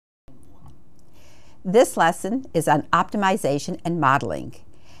This lesson is on optimization and modeling.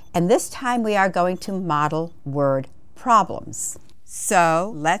 And this time we are going to model word problems.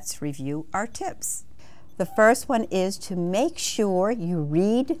 So let's review our tips. The first one is to make sure you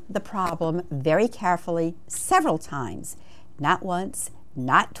read the problem very carefully several times. Not once,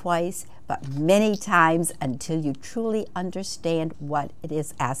 not twice, but many times until you truly understand what it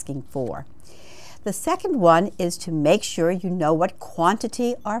is asking for. The second one is to make sure you know what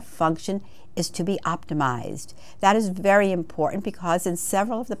quantity or function is to be optimized. That is very important because in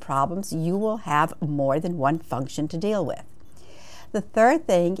several of the problems you will have more than one function to deal with. The third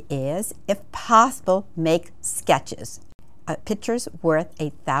thing is, if possible, make sketches. A picture's worth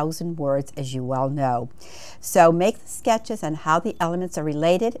 1,000 words, as you well know. So make the sketches on how the elements are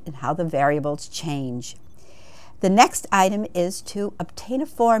related and how the variables change. The next item is to obtain a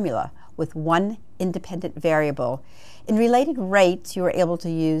formula with one independent variable. In related rates, you are able to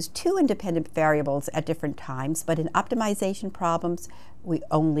use two independent variables at different times, but in optimization problems, we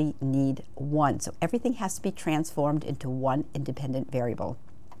only need one. So everything has to be transformed into one independent variable.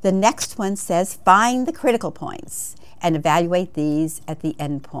 The next one says find the critical points and evaluate these at the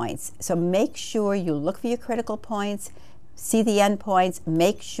endpoints. So make sure you look for your critical points, see the endpoints,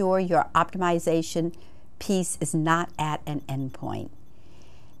 make sure your optimization piece is not at an endpoint.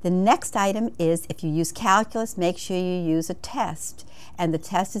 The next item is, if you use calculus, make sure you use a test. And the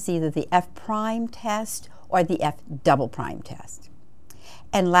test is either the F prime test or the F double prime test.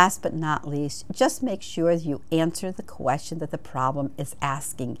 And last but not least, just make sure you answer the question that the problem is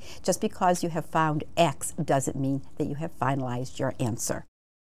asking. Just because you have found X doesn't mean that you have finalized your answer.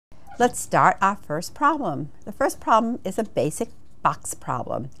 Let's start our first problem. The first problem is a basic box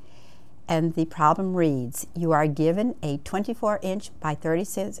problem. And the problem reads, you are given a 24-inch by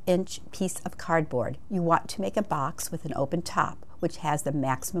 36-inch piece of cardboard. You want to make a box with an open top, which has the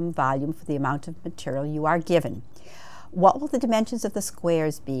maximum volume for the amount of material you are given. What will the dimensions of the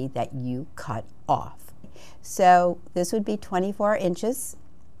squares be that you cut off? So this would be 24 inches.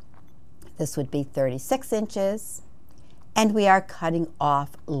 This would be 36 inches. And we are cutting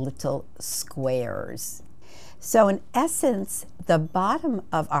off little squares. So in essence, the bottom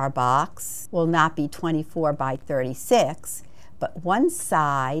of our box will not be 24 by 36, but one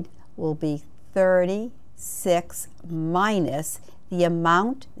side will be 36 minus the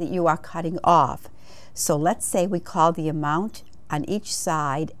amount that you are cutting off. So let's say we call the amount on each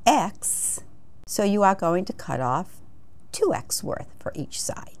side X, so you are going to cut off 2X worth for each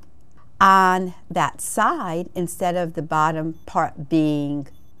side. On that side, instead of the bottom part being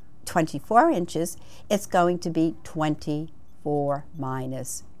 24 inches, it's going to be 24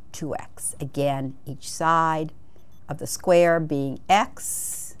 minus 2X. Again, each side of the square being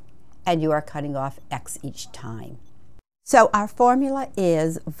X, and you are cutting off X each time. So our formula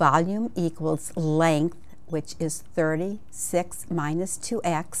is volume equals length, which is 36 minus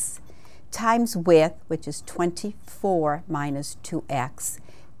 2X, times width, which is 24 minus 2X,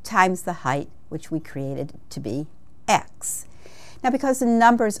 times the height, which we created to be X. Now, because the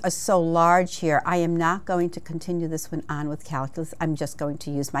numbers are so large here, I am not going to continue this one on with calculus. I'm just going to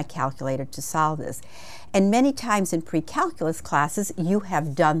use my calculator to solve this. And many times in pre-calculus classes, you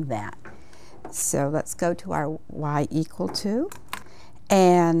have done that. So let's go to our y equal to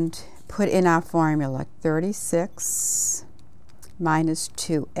and put in our formula 36 minus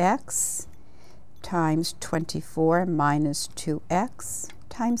 2x times 24 minus 2x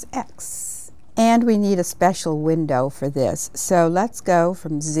times x. And we need a special window for this. So let's go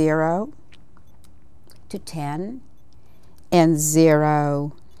from 0 to 10 and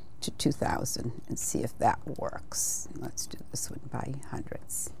 0 to 2,000 and see if that works. Let's do this one by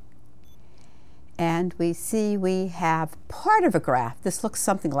hundreds. And we see we have part of a graph. This looks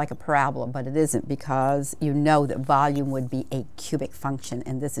something like a parabola, but it isn't, because you know that volume would be a cubic function,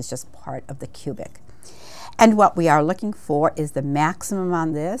 and this is just part of the cubic. And what we are looking for is the maximum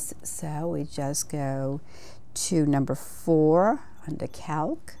on this. So we just go to number 4 under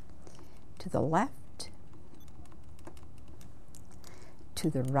Calc, to the left, to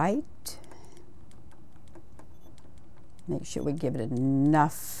the right. Make sure we give it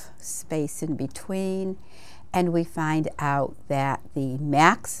enough space in between. And we find out that the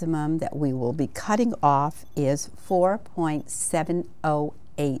maximum that we will be cutting off is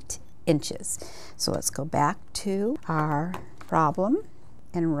 4.708 inches. So let's go back to our problem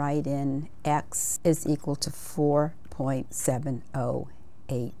and write in X is equal to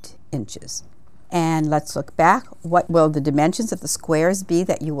 4.708 inches. And let's look back. What will the dimensions of the squares be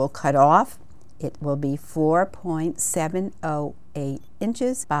that you will cut off? It will be 4.708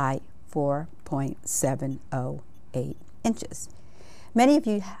 inches by 4.708 inches. Many of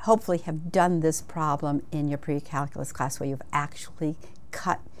you hopefully have done this problem in your pre-calculus class where you've actually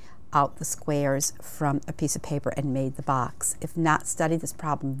cut out the squares from a piece of paper and made the box. If not, study this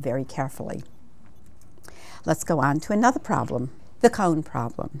problem very carefully. Let's go on to another problem, the cone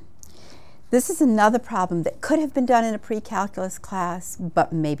problem. This is another problem that could have been done in a pre-calculus class,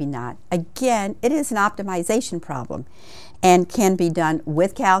 but maybe not. Again, it is an optimization problem and can be done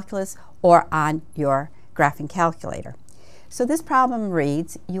with calculus or on your graphing calculator. So this problem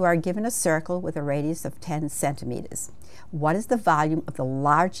reads, you are given a circle with a radius of 10 centimeters. What is the volume of the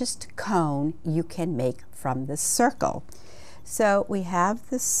largest cone you can make from this circle? So we have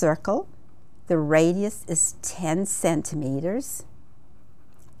the circle, the radius is 10 centimeters,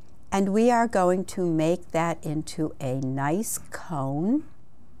 and we are going to make that into a nice cone.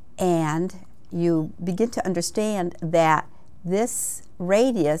 And you begin to understand that this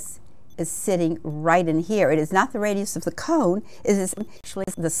radius is sitting right in here. It is not the radius of the cone, it is actually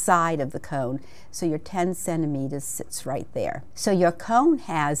the side of the cone. So your 10 centimeters sits right there. So your cone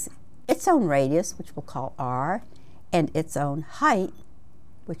has its own radius, which we'll call R, and its own height,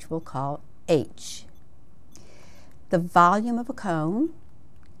 which we'll call H. The volume of a cone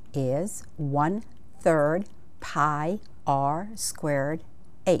is 1/3 pi r squared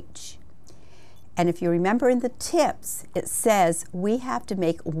h. And if you remember in the tips, it says we have to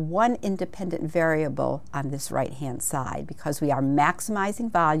make one independent variable on this right-hand side because we are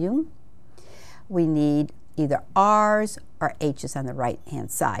maximizing volume. We need either r's or h's on the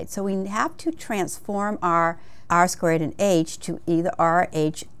right-hand side. So we have to transform our r squared and h to either r or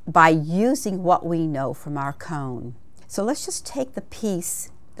h by using what we know from our cone. So let's just take the piece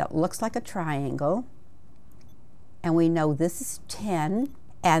that looks like a triangle, and we know this is 10,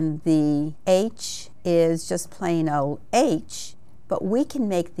 and the h is just plain old h, but we can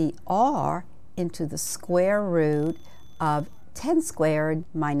make the r into the square root of 10 squared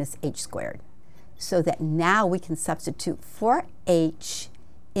minus h squared. So that now we can substitute for h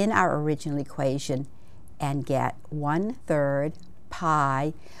in our original equation and get 1/3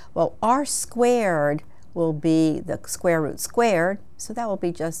 pi. Well, r squared will be the square root squared, so that will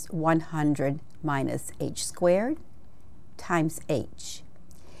be just 100 minus h squared times h.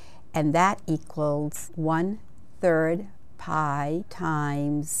 And that equals 1/3 pi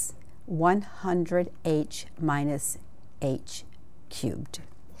times 100h minus h cubed.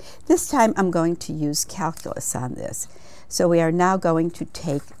 This time I'm going to use calculus on this. So we are now going to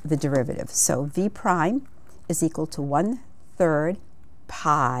take the derivative. So v prime is equal to 1/3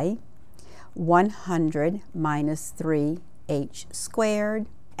 pi 100 minus 3h squared.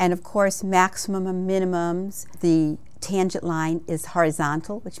 And of course, maximum and minimums, the tangent line is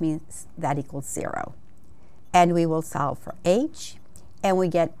horizontal, which means that equals 0. And we will solve for h, and we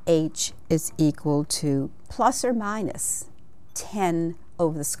get h is equal to plus or minus 10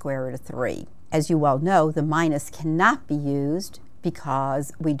 over the square root of 3. As you well know, the minus cannot be used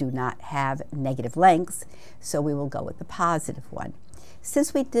because we do not have negative lengths, so we will go with the positive one.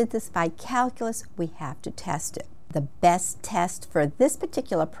 Since we did this by calculus, we have to test it. The best test for this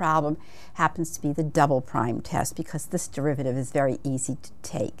particular problem happens to be the double prime test because this derivative is very easy to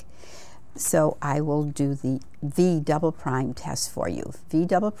take. So I will do the v double prime test for you. V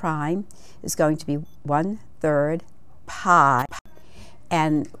double prime is going to be 1/3 pi,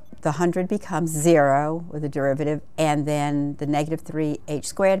 and the 100 becomes 0 with the derivative, and then the negative 3h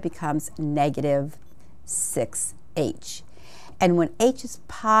squared becomes negative 6h. And when h is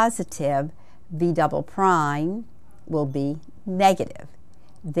positive, v double prime will be negative.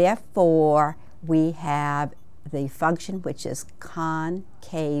 Therefore, we have the function which is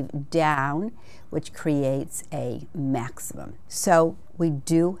concave down, which creates a maximum. So we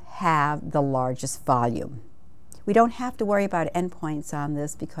do have the largest volume. We don't have to worry about endpoints on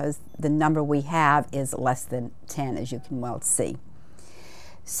this because the number we have is less than 10, as you can well see.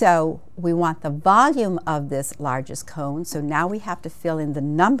 So we want the volume of this largest cone, so now we have to fill in the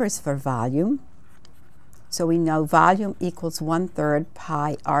numbers for volume. So we know volume equals 1/3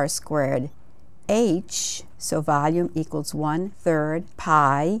 pi r squared h, so volume equals 1/3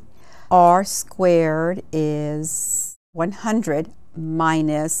 pi. R squared is 100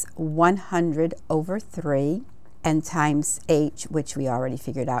 minus 100 over 3, and times h, which we already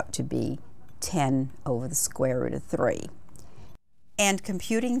figured out to be 10 over the square root of 3. And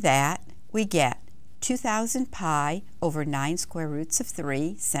computing that, we get 2,000 pi over 9 square roots of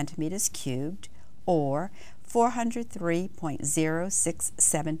 3 centimeters cubed, or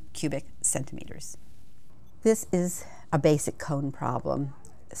 403.067 cubic centimeters. This is a basic cone problem.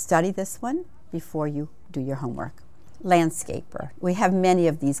 Study this one before you do your homework. Landscaper. We have many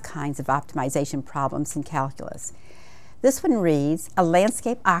of these kinds of optimization problems in calculus. This one reads, a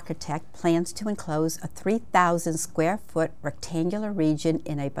landscape architect plans to enclose a 3,000 square foot rectangular region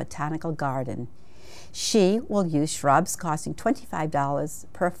in a botanical garden. She will use shrubs costing $25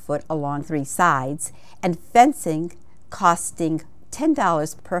 per foot along 3 sides and fencing costing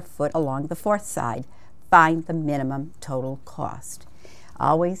 $10 per foot along the 4th side. Find the minimum total cost.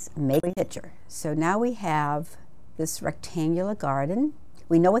 Always make a picture. So now we have this rectangular garden.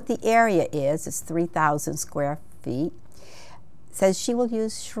 We know what the area is. It's 3,000 square feet. It says she will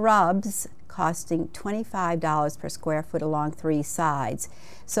use shrubs costing $25 per square foot along 3 sides.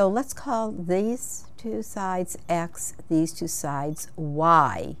 So let's call these 2 sides X, these 2 sides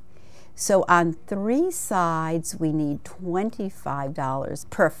Y. So on 3 sides, we need $25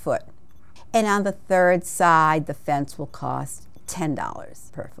 per foot. And on the 3rd side, the fence will cost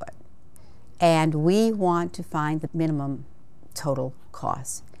 $10 per foot. And we want to find the minimum total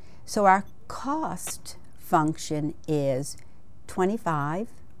cost. So our cost function is 25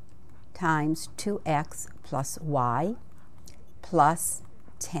 times 2x plus y plus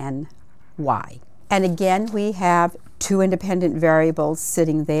 10y. And again, we have 2 independent variables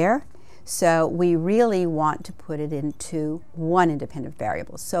sitting there. So we really want to put it into 1 independent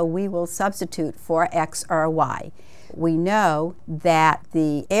variable. So we will substitute for x or y. We know that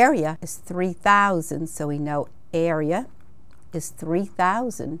the area is 3,000, so we know area is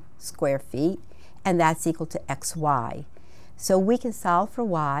 3,000 square feet, and that's equal to xy. So we can solve for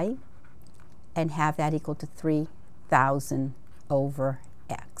y and have that equal to 3,000 over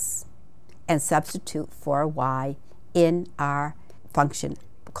x, and substitute for y in our function,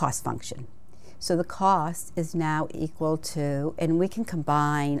 cost function. So the cost is now equal to, and we can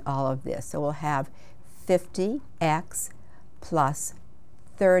combine all of this. So we'll have 50x plus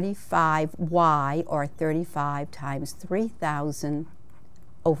 35y, or 35 times 3,000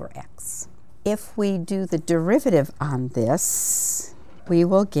 over x. If we do the derivative on this, we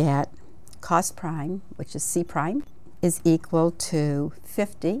will get cost prime, which is c prime, is equal to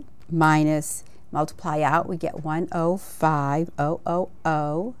 50 minus, multiply out, we get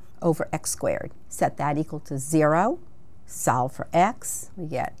 105,000 over x squared. Set that equal to 0. Solve for x. We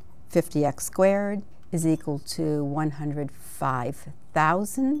get 50x squared is equal to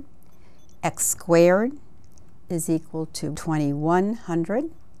 105,000. X squared is equal to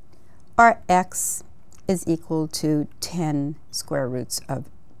 2,100. Or x is equal to 10 square roots of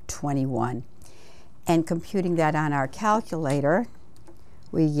 21. And computing that on our calculator,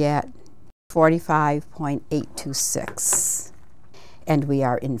 we get 45.826. And we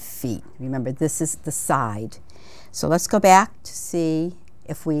are in feet. Remember, this is the side. So let's go back to see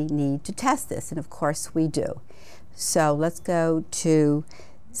if we need to test this, and of course we do. So let's go to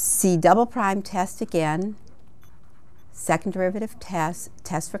C double prime test again, second derivative test,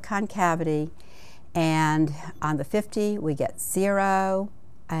 test for concavity, and on the 50 we get 0,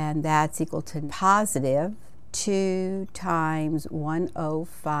 and that's equal to positive 2 times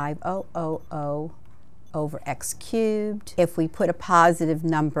 105,000 over x cubed. If we put a positive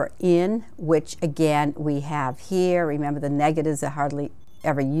number in, which again we have here, remember the negatives are hardly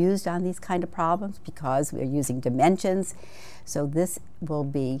ever used on these kind of problems because we're using dimensions. So this will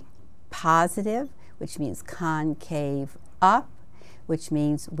be positive, which means concave up, which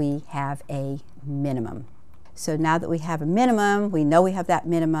means we have a minimum. So now that we have a minimum, we know we have that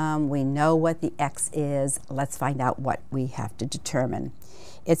minimum, we know what the x is, let's find out what we have to determine.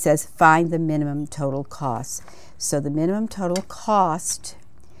 It says find the minimum total cost. So the minimum total cost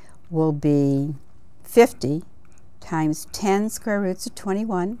will be 50 times 10 square roots of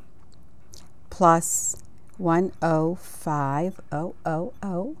 21 plus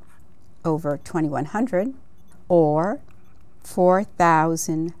 105,000 over 2,100, or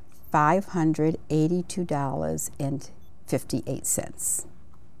 $4,582.58.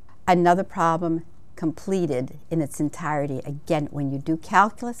 Another problem completed in its entirety. Again, when you do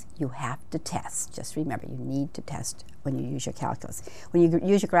calculus, you have to test. Just remember, you need to test when you use your calculus. When you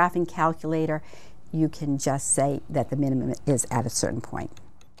use your graphing calculator, you can just say that the minimum is at a certain point.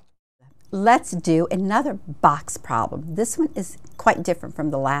 Let's do another box problem. This one is quite different from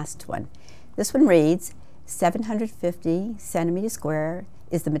the last one. This one reads, 750 centimeters square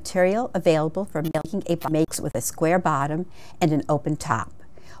is the material available for making a box with a square bottom and an open top.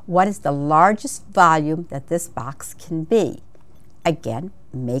 What is the largest volume that this box can be? Again,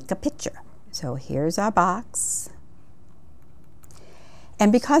 make a picture. So here's our box.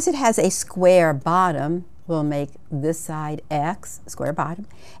 And because it has a square bottom, we'll make this side X, square bottom,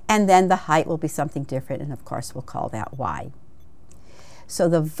 and then the height will be something different, and of course we'll call that Y. So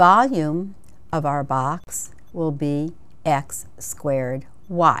the volume of our box will be X squared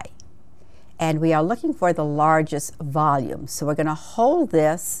Y. and we are looking for the largest volume. So we're going to hold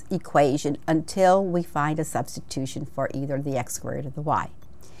this equation until we find a substitution for either the x squared or the y.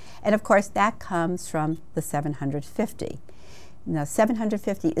 And of course that comes from the 750. Now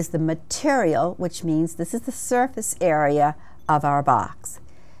 750 is the material, which means this is the surface area of our box.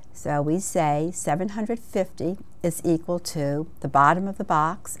 So we say 750 is equal to the bottom of the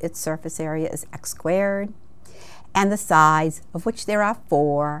box, its surface area is x squared, and the size, of which there are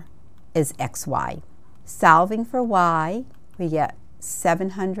 4, is xy. Solving for y, we get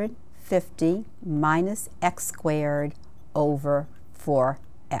 750 minus x squared over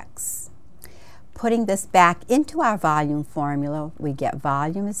 4x. Putting this back into our volume formula, we get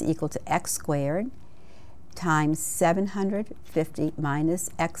volume is equal to x squared times 750 minus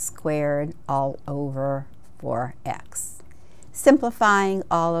x squared all over 4x. Simplifying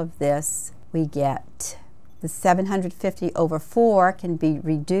all of this, we get the 750 over 4 can be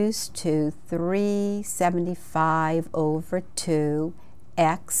reduced to 375 over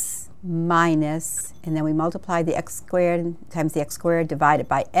 2x minus, and then we multiply the x squared times the x squared divided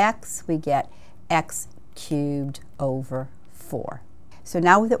by x, we get x cubed over 4. So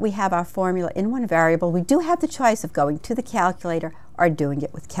now that we have our formula in one variable, we do have the choice of going to the calculator or doing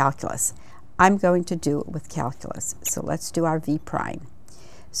it with calculus. I'm going to do it with calculus. So let's do our v prime.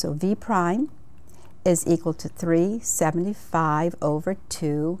 So v prime is equal to 375 over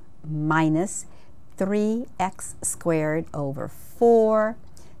 2 minus 3x squared over 4.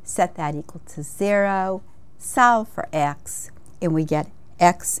 Set that equal to 0. Solve for x, and we get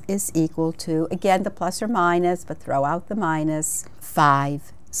x is equal to, again, the plus or minus, but throw out the minus,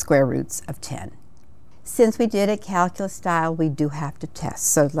 5 square roots of 10. Since we did it calculus style, we do have to test.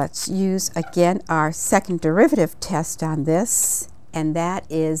 So let's use, again, our second derivative test on this, and that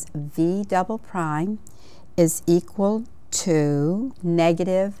is v double prime is equal to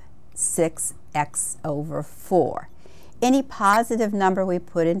negative 6x over 4. Any positive number we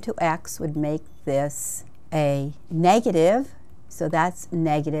put into x would make this a negative. So that's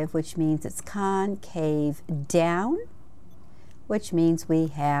negative, which means it's concave down, which means we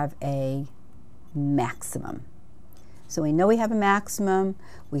have a maximum. So we know we have a maximum.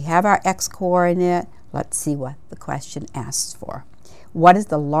 We have our x-coordinate. Let's see what the question asks for. What is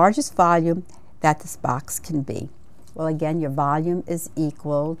the largest volume that this box can be? Well, again, your volume is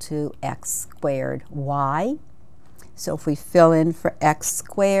equal to x squared y. So if we fill in for x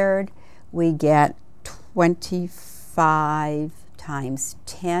squared, we get 25 times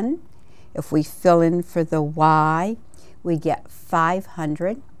 10. If we fill in for the y, we get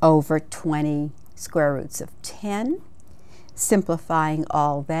 500 over 20 square roots of 10. Simplifying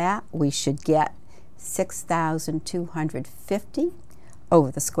all that, we should get 6,250 over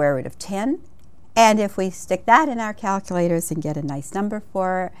the square root of 10. And if we stick that in our calculators and get a nice number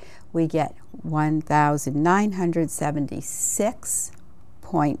for it, we get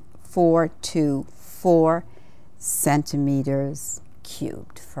 1,976.424 centimeters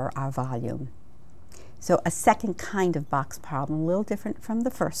cubed for our volume. So a second kind of box problem, a little different from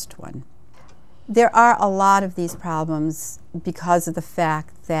the first one. There are a lot of these problems because of the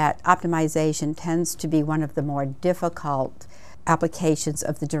fact that optimization tends to be one of the more difficult applications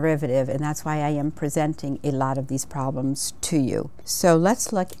of the derivative, and that's why I am presenting a lot of these problems to you. So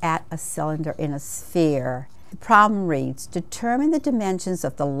let's look at a cylinder in a sphere. The problem reads, determine the dimensions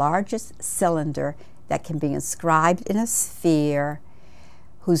of the largest cylinder that can be inscribed in a sphere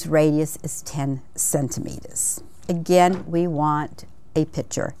whose radius is 10 centimeters. Again, we want a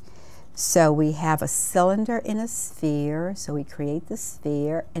picture. So we have a cylinder in a sphere, so we create the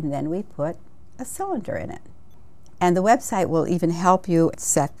sphere and then we put a cylinder in it. And the website will even help you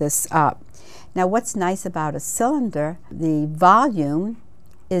set this up. Now what's nice about a cylinder, the volume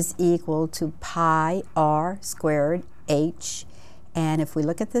is equal to pi r squared h. And if we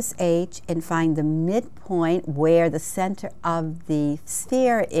look at this h and find the midpoint where the center of the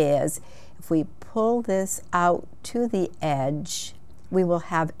sphere is, if we pull this out to the edge, we will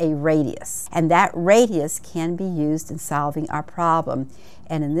have a radius. And that radius can be used in solving our problem.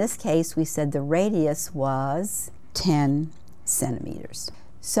 And in this case, we said the radius was 10 centimeters.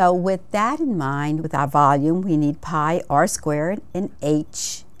 So with that in mind, with our volume, we need pi r squared and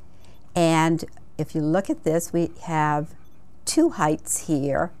h. And if you look at this, we have two heights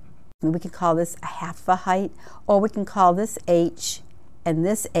here. We can call this a half a height, or we can call this h and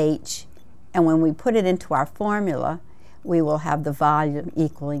this h. And when we put it into our formula, we will have the volume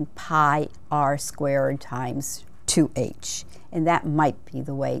equaling pi r squared times 2h. And that might be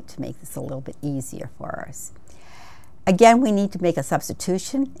the way to make this a little bit easier for us. Again, we need to make a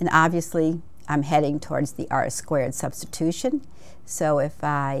substitution, and obviously I'm heading towards the r squared substitution. So if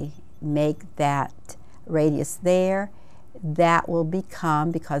I make that radius there, that will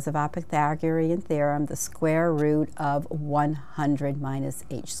become, because of our Pythagorean theorem, the square root of 100 minus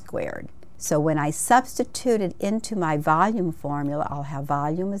h squared. So when I substitute it into my volume formula, I'll have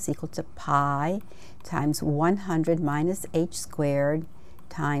volume is equal to pi times 100 minus h squared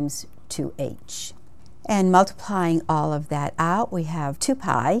times 2h. And multiplying all of that out, we have 2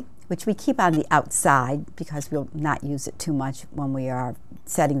 pi, which we keep on the outside because we'll not use it too much when we are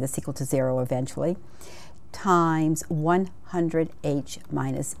setting this equal to 0 eventually, times 100h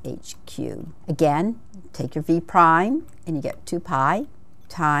minus h cubed. Again, take your v prime and you get 2 pi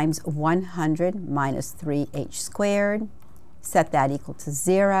times 100 minus 3h squared. Set that equal to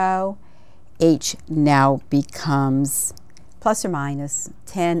 0. H now becomes plus or minus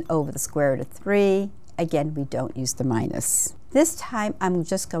 10 over the square root of 3. Again, we don't use the minus. This time, I'm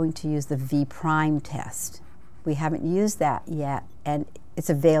just going to use the v prime test. We haven't used that yet, and it's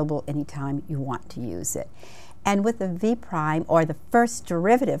available anytime you want to use it. And with the v prime, or the first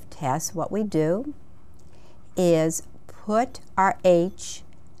derivative test, what we do is put our h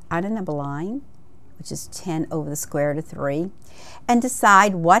on a number line, which is 10 over the square root of 3, and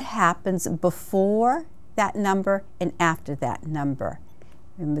decide what happens before that number and after that number.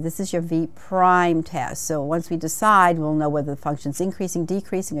 Remember, this is your v prime test. So once we decide, we'll know whether the function's increasing,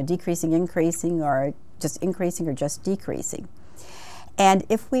 decreasing, or decreasing, increasing, or just increasing or just decreasing. And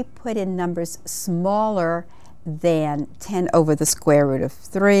if we put in numbers smaller than 10 over the square root of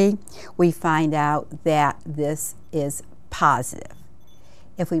 3, we find out that this is positive.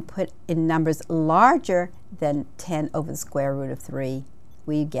 If we put in numbers larger than 10 over the square root of 3,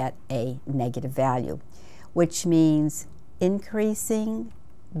 we get a negative value, which means increasing,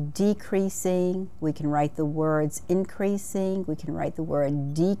 decreasing. We can write the words increasing, we can write the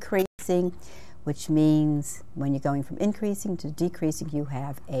word decreasing, which means when you're going from increasing to decreasing, you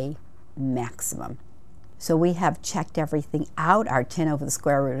have a maximum. So we have checked everything out. Our 10 over the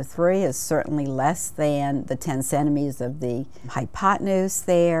square root of 3 is certainly less than the 10 centimeters of the hypotenuse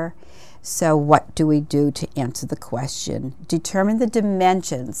there. So what do we do to answer the question? Determine the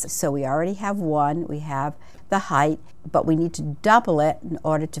dimensions. So we already have one, we have the height, but we need to double it in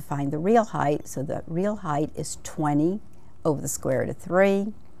order to find the real height. So the real height is 20 over the square root of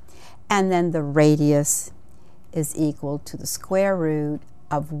 3. And then the radius is equal to the square root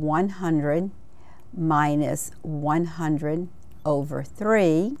of 100 minus 100 over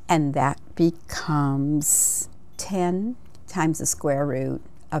 3, and that becomes 10 times the square root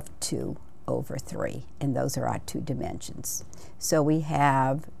of 2 over 3, and those are our two dimensions. So we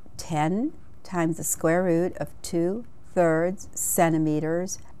have 10 times the square root of 2/3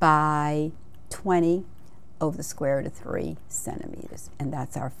 centimeters by 20 over the square root of 3 centimeters, and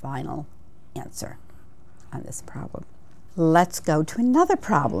that's our final answer on this problem. Let's go to another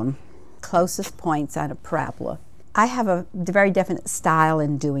problem. Closest points on a parabola. I have a very definite style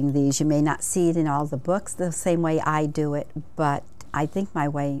in doing these. You may not see it in all the books the same way I do it, but I think my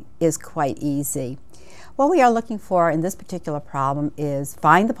way is quite easy. What we are looking for in this particular problem is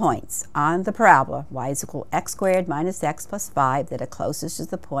find the points on the parabola y is equal to x squared minus x plus 5 that are closest to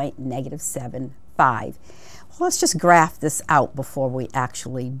the point -7, 5. Well, let's just graph this out before we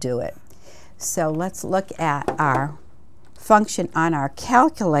actually do it. So let's look at our function on our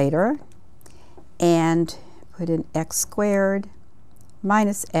calculator and put in x squared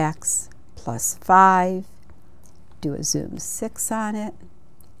minus x plus 5, do a zoom 6 on it,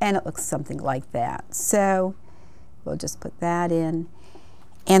 and it looks something like that. So we'll just put that in.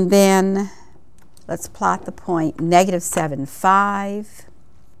 And then let's plot the point -7, 5.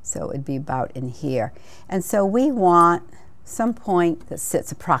 So it would be about in here. And so we want some point that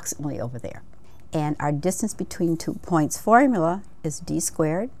sits approximately over there. And our distance between 2 points formula is d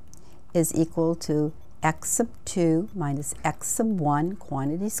squared is equal to x sub 2 minus x sub 1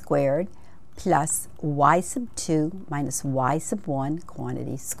 quantity squared plus y sub 2 minus y sub 1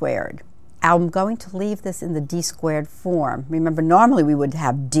 quantity squared. I'm going to leave this in the d squared form. Remember, normally we would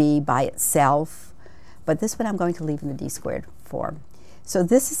have d by itself, but this one I'm going to leave in the d squared form. So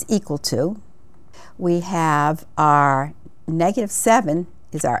this is equal to, we have our -7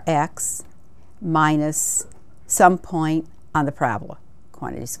 is our x minus some point on the parabola,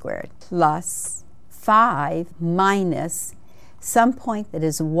 quantity squared, plus 5 minus some point that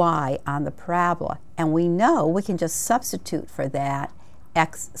is y on the parabola. And we know we can just substitute for that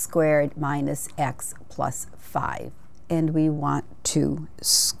x squared minus x plus 5. And we want to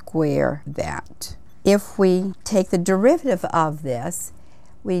square that. If we take the derivative of this,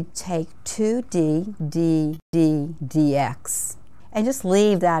 we take 2d dx and just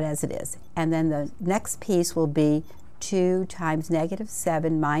leave that as it is. And then the next piece will be 2 times negative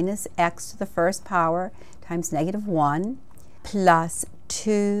 7 minus x to the first power times negative 1 plus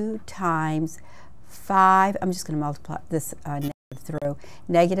 2 times 5, I'm just going to multiply this negative through,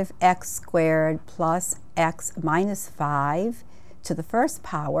 negative x squared plus x minus 5 to the first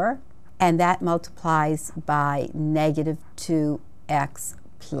power, and that multiplies by negative 2x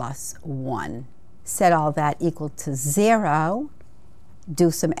plus 1. Set all that equal to 0.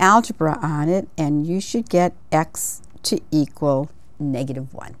 Do some algebra on it, and you should get x to equal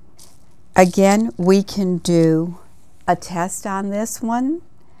negative 1. Again, we can do a test on this one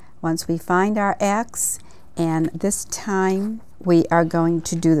once we find our x, and this time we are going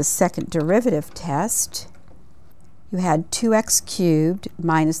to do the second derivative test. You had 2x cubed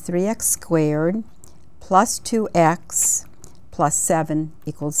minus 3x squared plus 2x plus 7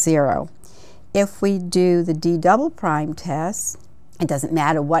 equals 0. If we do the d double prime test, it doesn't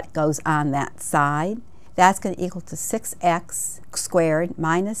matter what goes on that side. That's going to equal to 6x squared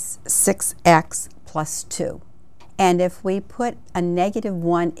minus 6x plus 2. And if we put a negative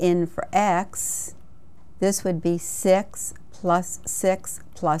 1 in for x, this would be 6 plus 6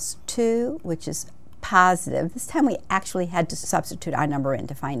 plus 2, which is positive. This time we actually had to substitute our number in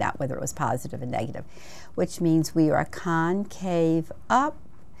to find out whether it was positive or negative, which means we are concave up,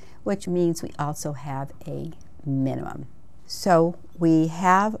 which means we also have a minimum. So we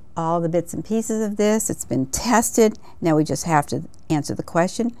have all the bits and pieces of this. It's been tested. Now we just have to answer the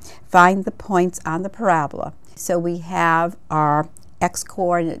question. Find the points on the parabola. So we have our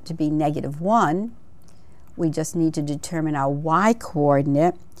x-coordinate to be negative 1. We just need to determine our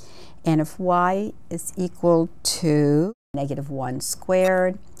y-coordinate. And if y is equal to negative 1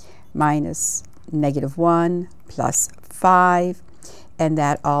 squared minus negative 1 plus 5, and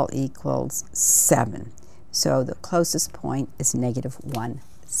that all equals 7. So the closest point is negative 1,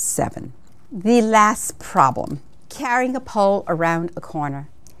 7. The last problem, carrying a pole around a corner.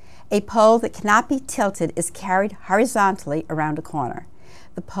 A pole that cannot be tilted is carried horizontally around a corner.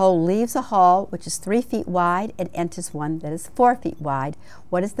 The pole leaves a hall which is 3 feet wide and enters one that is 4 feet wide.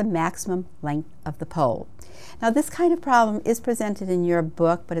 What is the maximum length of the pole? Now this kind of problem is presented in your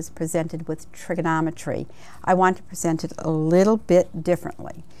book, but it's presented with trigonometry. I want to present it a little bit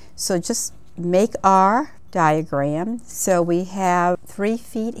differently. So just make our diagram. So we have 3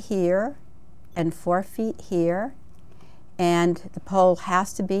 feet here and 4 feet here, and the pole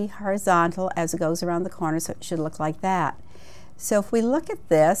has to be horizontal as it goes around the corner, so it should look like that. So if we look at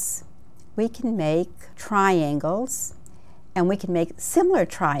this, we can make triangles, and we can make similar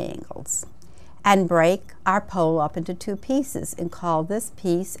triangles and break our pole up into 2 pieces and call this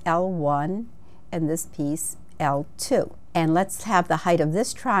piece L1 and this piece L2. And let's have the height of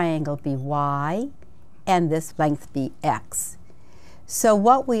this triangle be y and this length be x. So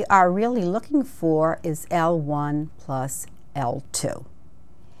what we are really looking for is L1 plus L2.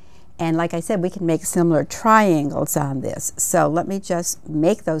 And like I said, we can make similar triangles on this. So let me just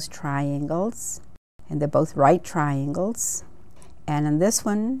make those triangles. And they're both right triangles. And in this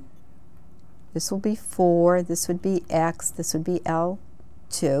one, this will be 4, this would be x, this would be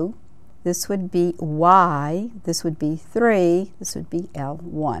L2. This would be y, this would be 3, this would be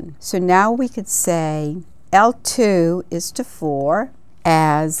L1. So now we could say L2 is to 4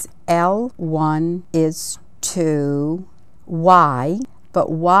 as L1 is to y, but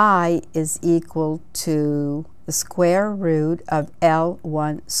y is equal to the square root of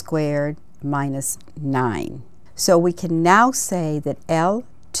L1 squared minus 9. So we can now say that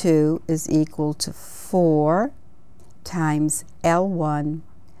L2 is equal to 4 times L1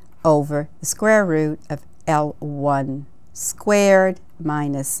 over the square root of L1 squared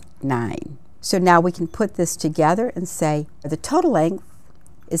minus 9. So now we can put this together and say the total length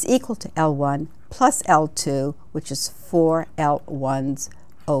is equal to L1 plus L2, which is 4 L1s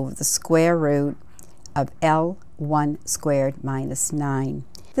over the square root of L1 squared minus 9.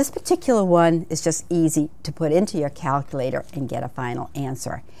 This particular one is just easy to put into your calculator and get a final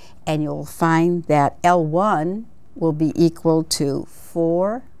answer. And you'll find that L1 will be equal to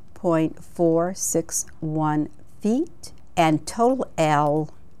 4.461 feet, and total L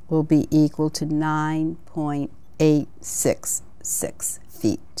will be equal to 9.866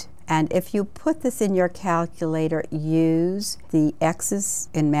 feet. And if you put this in your calculator, use the x's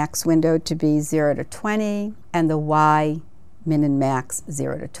in max window to be 0 to 20 and the y min and max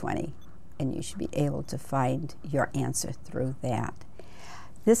 0 to 20. And you should be able to find your answer through that.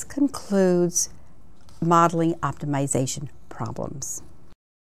 This concludes modeling optimization problems.